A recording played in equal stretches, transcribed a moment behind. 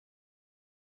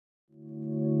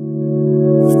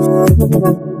Audio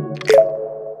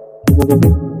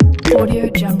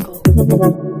Jungle.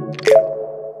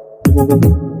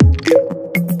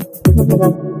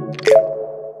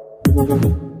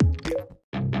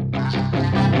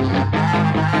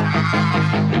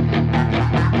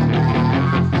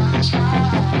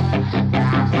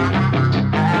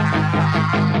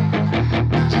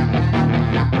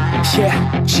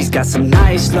 Yeah, she's got some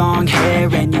nice long hair,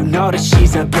 and you know that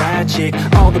she's a bad chick.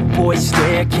 All the boys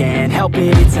stare, can't help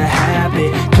it, it's a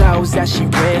habit. Clothes that she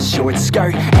wears, short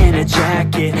skirt and a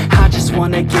jacket. I just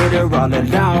wanna get her all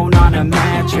alone on a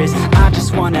mattress. I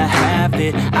just wanna have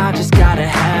it, I just gotta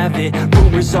have it.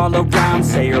 Rumors all around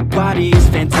say her body is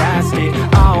fantastic.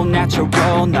 All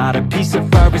natural, not a piece of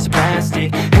fur is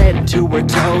plastic. Head to her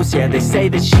toes, yeah, they say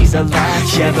that she's a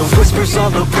latch. Yeah, the whispers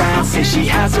all around say she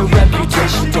has a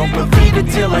reputation. Don't believe it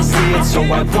till I see it, so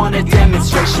I want a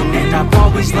demonstration. And I've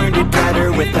always learned it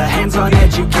better with a hands-on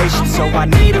education. So I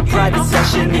need a private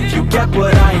session, if you get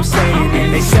what I am saying.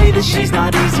 And they say that she's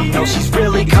not easy, no, she's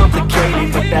really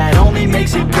complicated. But that only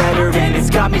makes it better, and it's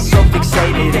got me so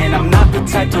fixated. And I'm not the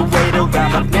type to wait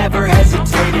around, I've never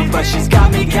hesitated. But she's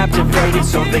got me captivated,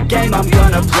 so the game, I'm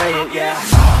gonna play it, yeah.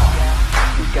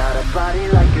 She got a body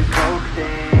like a coke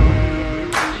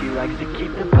thing. She likes to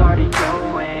keep the party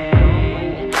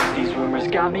going. These rumors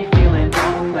got me feeling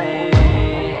lonely.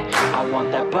 I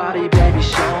want that body, baby,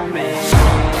 show me.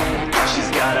 She's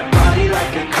got a body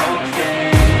like a coke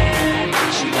thing.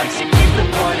 She likes to keep the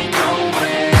party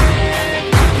going.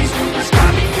 These rumors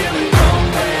got me feeling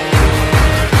lonely.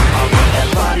 I want that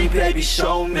body, baby,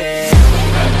 show me.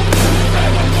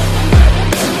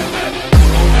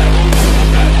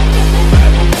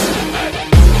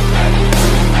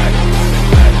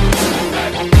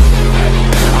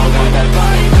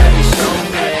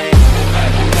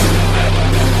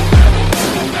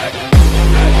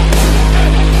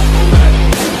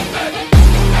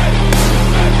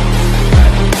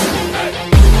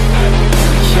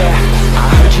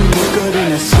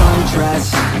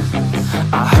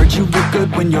 You look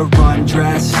good when you're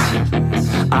undressed.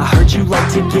 I heard you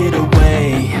like to get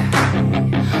away.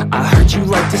 I heard you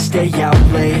like to stay out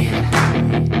late.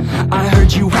 I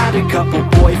heard you had a couple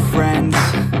boyfriends.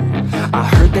 I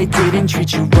heard they didn't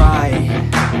treat you right.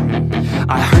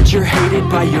 I heard you're hated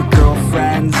by your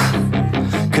girlfriends,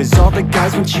 'cause all the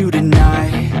guys want you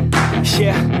tonight.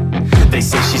 Yeah, they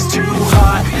say she's too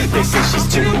hot, they say she's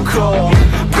too cold.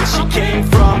 Where she came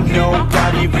from,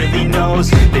 nobody really knows.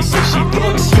 They say she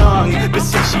looks young, but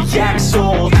say she acts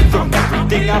old. From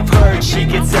everything I've heard, she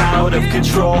gets out of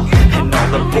control. And all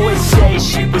the boys say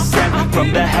she was sent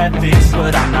from the heavens.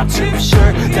 But I'm not too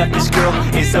sure that this girl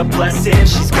is a blessing.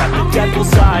 She's got the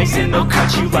devil's eyes, and they'll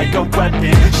cut you like a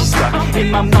weapon. She's stuck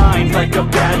in my mind like a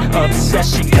bad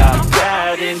obsession. Got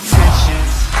bad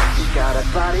intentions. She's got a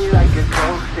body like a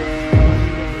coke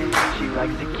thing. She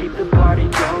likes to keep the party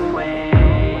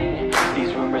going.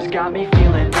 These rumors got me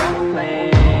feeling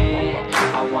lonely.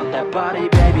 I want that body,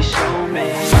 baby, show me.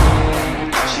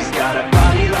 She's got a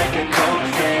body like a coke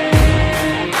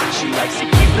thing. She likes to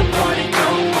keep the party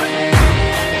going.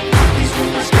 These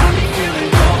rumors got me feeling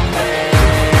lonely.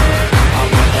 I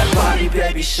want that body,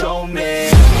 baby, show me.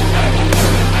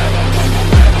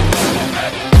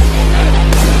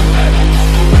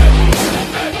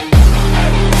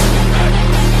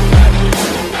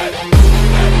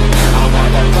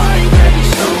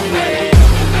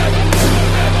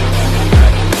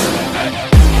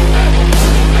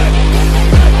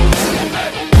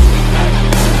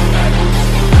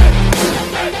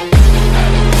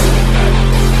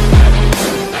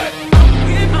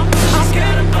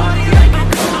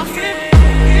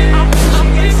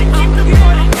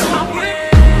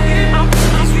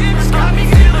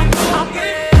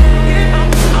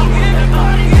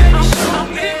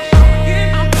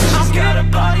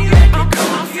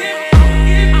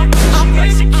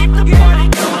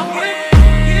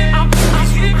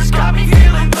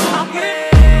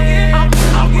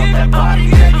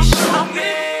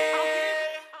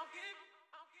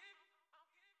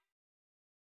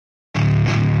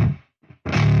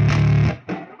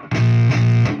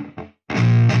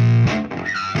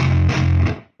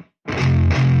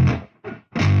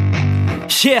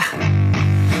 Yeah,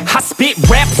 I spit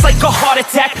raps like a heart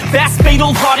attack. Fast,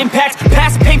 fatal, heart impact.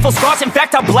 Past painful scars, in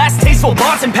fact I blast tasteful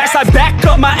bars and packs. I back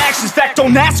up my actions, fact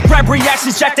don't ask, grab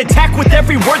reactions. Jacked attack with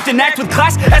every word, then act with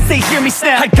class as they hear me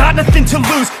snap. I got nothing to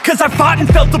lose, 'cause I fought and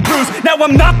felt the bruise. Now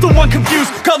I'm not the one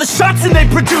confused, call the shots and they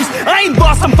produce. I ain't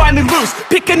lost, I'm finally loose.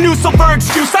 Pick a new silver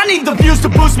excuse, I need the views to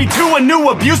boost me to a new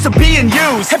abuse of being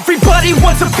used. Everybody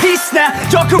wants a piece now,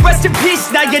 y'all can rest in peace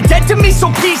now. You're dead to me,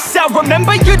 so peace out. out.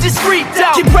 Remember, you're discreet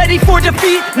out. Get ready for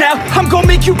defeat now. I'm gonna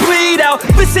make you bleed out.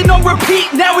 Listen on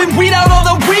repeat now and weed out all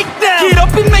the weak now. Get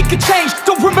up and make a change.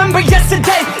 Don't remember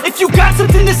yesterday. If you got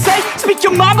something to say, speak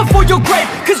your mind before your grave.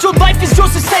 Cause your life is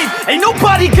yours to save. Ain't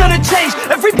nobody gonna change.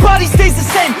 Everybody stays the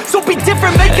same. So be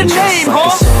different, make a name, like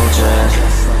a soldier,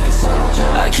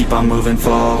 I keep on moving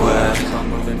forward.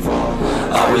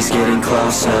 Always getting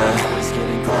closer.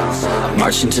 I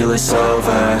march until it's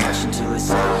over.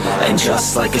 And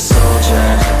just like a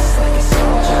soldier,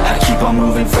 I keep on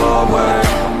moving forward.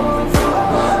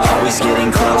 Always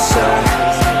getting closer.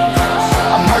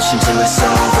 I march until it's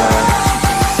over.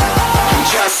 And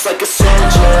just like a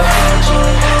soldier,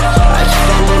 I keep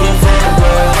on moving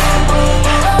forward.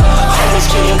 Always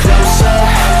getting closer.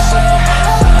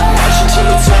 I march until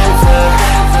it's over.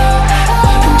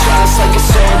 And just like a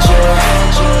soldier,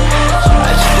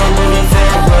 I keep on moving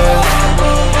forward.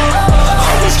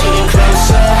 Always getting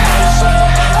closer.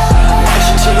 Watch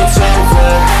until it's over.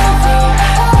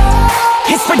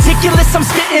 It's ridiculous, I'm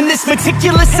spitting this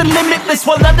meticulous and limitless,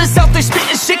 while others out there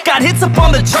spitting shit got hits up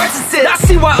on the charts and shit. I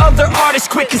see why other artists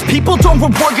quit, cause people don't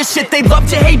reward good shit. They love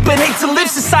to hate but hate to live.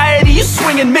 Society, you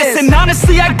swing and miss. And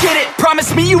honestly, I get it.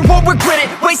 Promise me you won't regret it.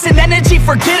 Wasting energy,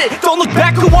 forget it. Don't look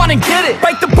back, go on and get it.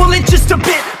 Bite the bullet just a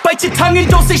bit. Bite your tongue and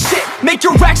don't say shit. Make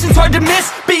your actions hard to miss.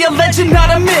 Be a legend,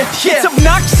 not a myth. Yeah. It's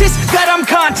obnoxious that I'm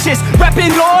conscious.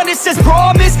 Rapping honest as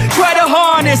promise. Try to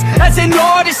harness. As an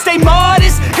artist, stay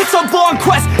modest. It's a long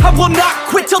quest. I will not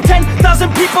quit till 10,000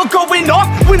 people going off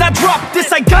when I drop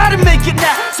this. I gotta make it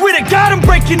now. Swear to God I'm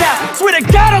breaking out. Swear to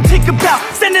God I'll take a bow.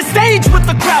 Stand the stage with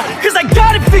the crowd, cause I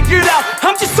got it figured out.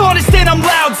 I'm just honest and I'm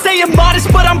loud. Saying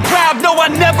modest but I'm proud. No, I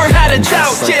never had a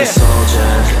doubt. Just like a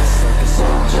soldier,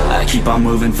 I keep on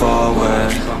moving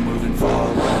forward.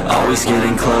 Always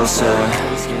getting closer.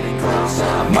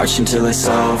 I march until it's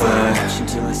over.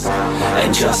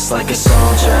 And just like a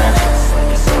soldier,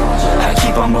 I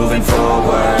keep on moving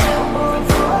forward.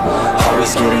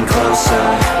 Always getting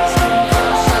closer.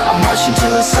 I march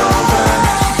until it's over.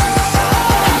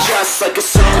 And just like a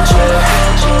soldier,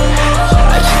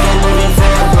 I keep on moving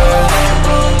forward.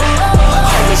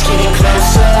 Always getting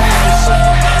closer.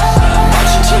 I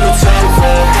march until it's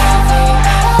over.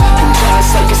 And just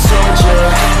like a soldier,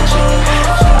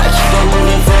 I keep on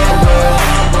moving forward.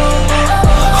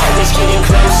 Always getting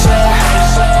closer.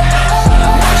 I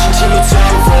march until it's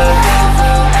over.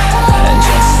 And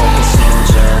just like a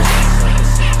soldier,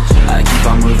 I keep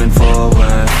on moving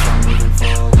forward.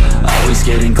 Always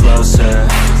getting closer.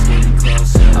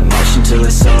 I march until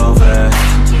it's over.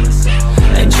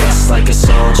 And just like a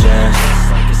soldier,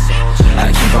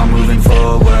 I keep on moving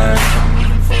forward.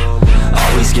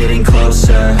 Always getting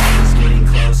closer.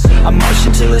 I march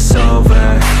until it's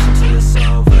over.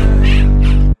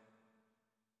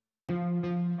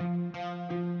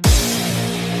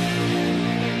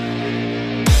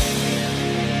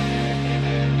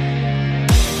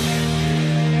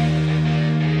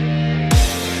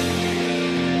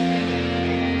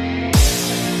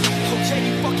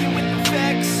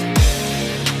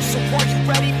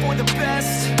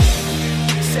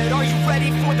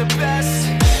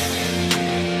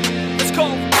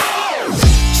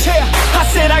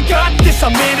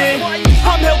 I'm in it.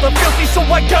 I'm hella filthy, so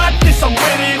I got this, I'm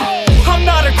winning. I'm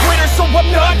not a quitter, so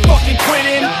I'm not fucking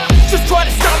quitting. Just try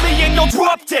to stop me and you'll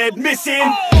drop dead missing.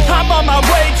 I'm on my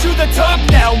way to the top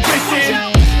now,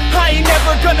 listen. I ain't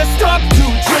never gonna stop, too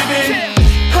driven.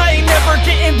 I ain't never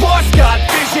getting lost, got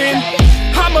vision.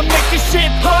 I'ma make this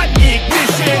shit hot,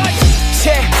 ignition.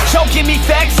 Yeah, y'all give me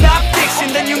facts, not fiction.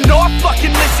 Then you know I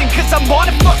fucking listen, cause I'm on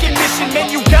a fucking mission.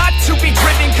 Man, you got to be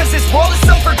driven, cause this world is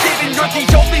unforgiving. You're the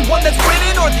only one that's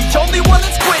winning, or the only one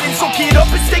that's quitting. So get up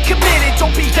and stay committed,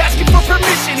 don't be asking for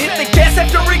permission. Hit the gas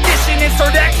after ignition and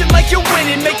start acting like you're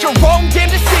winning. Make your own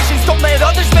damn decisions, don't let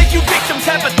others make you victims.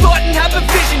 Have a thought and have a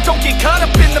vision, don't get caught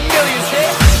up in the millions.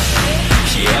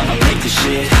 Yeah, I'ma make this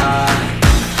shit hot.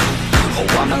 Oh,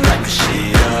 I'ma light the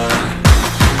shit up.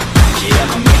 Yeah,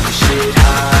 I'ma make this shit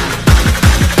hot.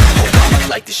 Oh, I'ma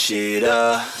light this shit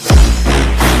up.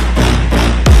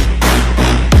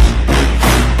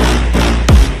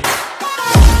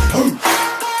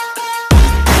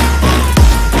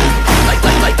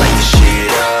 Light the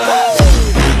shit up.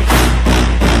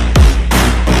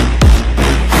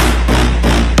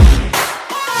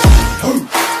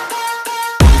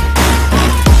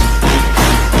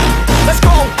 Let's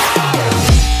go.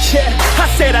 Yeah, I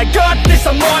said I got this,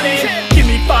 I'm on it. Give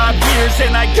me 5 years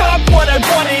and I got what I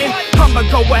wanted. I'ma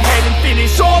go ahead and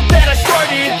finish all that I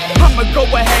started. I'ma go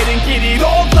ahead and get it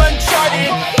all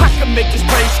uncharted. I can make this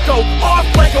place go off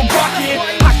like a rocket.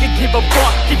 I could give a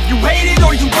fuck if you hate it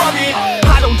or you love it.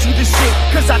 I don't do this shit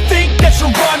cause I think that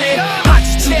you're running. I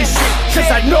just do this shit cause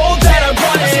I know that I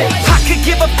want it. I could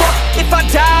give a fuck if I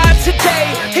died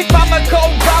today. If I'ma go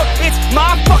out, it's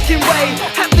my fucking way.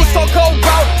 At least I'll go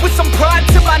out with some pride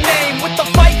to my name. With the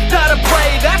fight, not a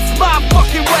play, that's my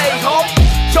fucking way, home.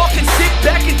 Y'all can sit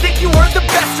back and think you heard the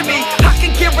best of me. I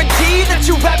can guarantee that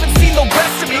you haven't seen the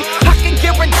rest of me. I can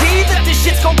guarantee that this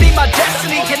shit's gonna be my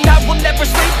destiny. And I will never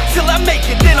sleep till I make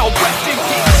it, then I'll rest in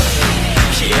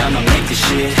peace. Yeah, I'ma make this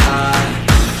shit hot.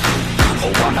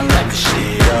 Oh, I'ma light this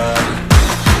shit up.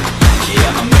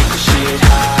 Yeah, I'ma make this shit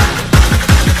hot.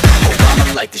 Oh,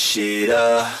 I'ma light this shit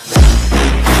up.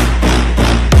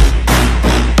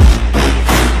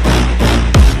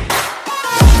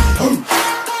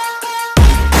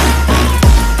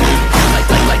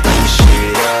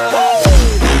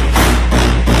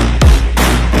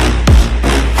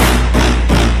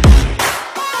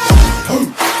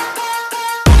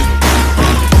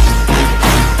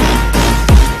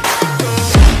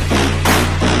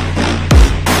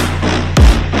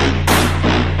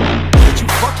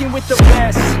 With the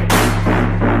best,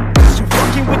 you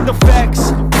fucking with the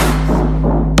facts.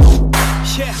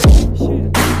 Yeah.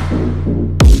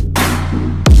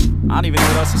 I don't even know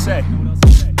what else to say. I'm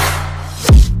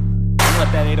gonna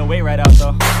let that 808 right out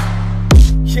though.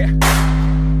 Yeah.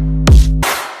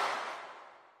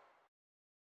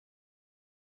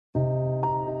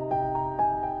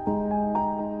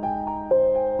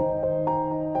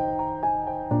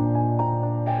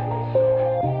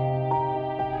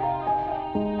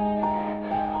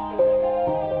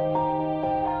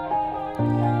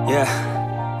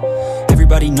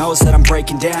 Everybody knows that I'm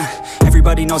breaking down.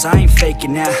 Everybody knows I ain't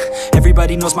faking now.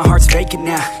 Everybody knows my heart's vacant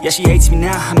now. Yeah, she hates me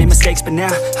now, I made mistakes but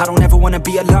now I don't ever wanna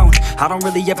be alone. I don't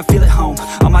really ever feel at home.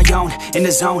 On my own, in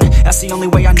the zone, that's the only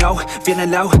way I know.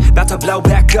 Feeling low, about to blow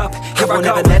back up. Here I won't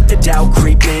ever let the doubt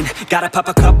creep in. Gotta pop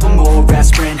a couple more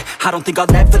aspirin. I don't think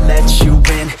I'll ever let you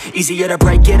in. Easier to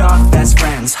break it off as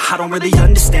friends. I don't really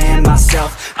understand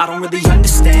myself. I don't really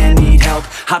understand, need help.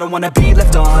 I don't wanna be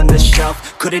left on the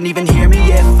shelf. Couldn't even hear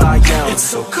me if I yelled. It's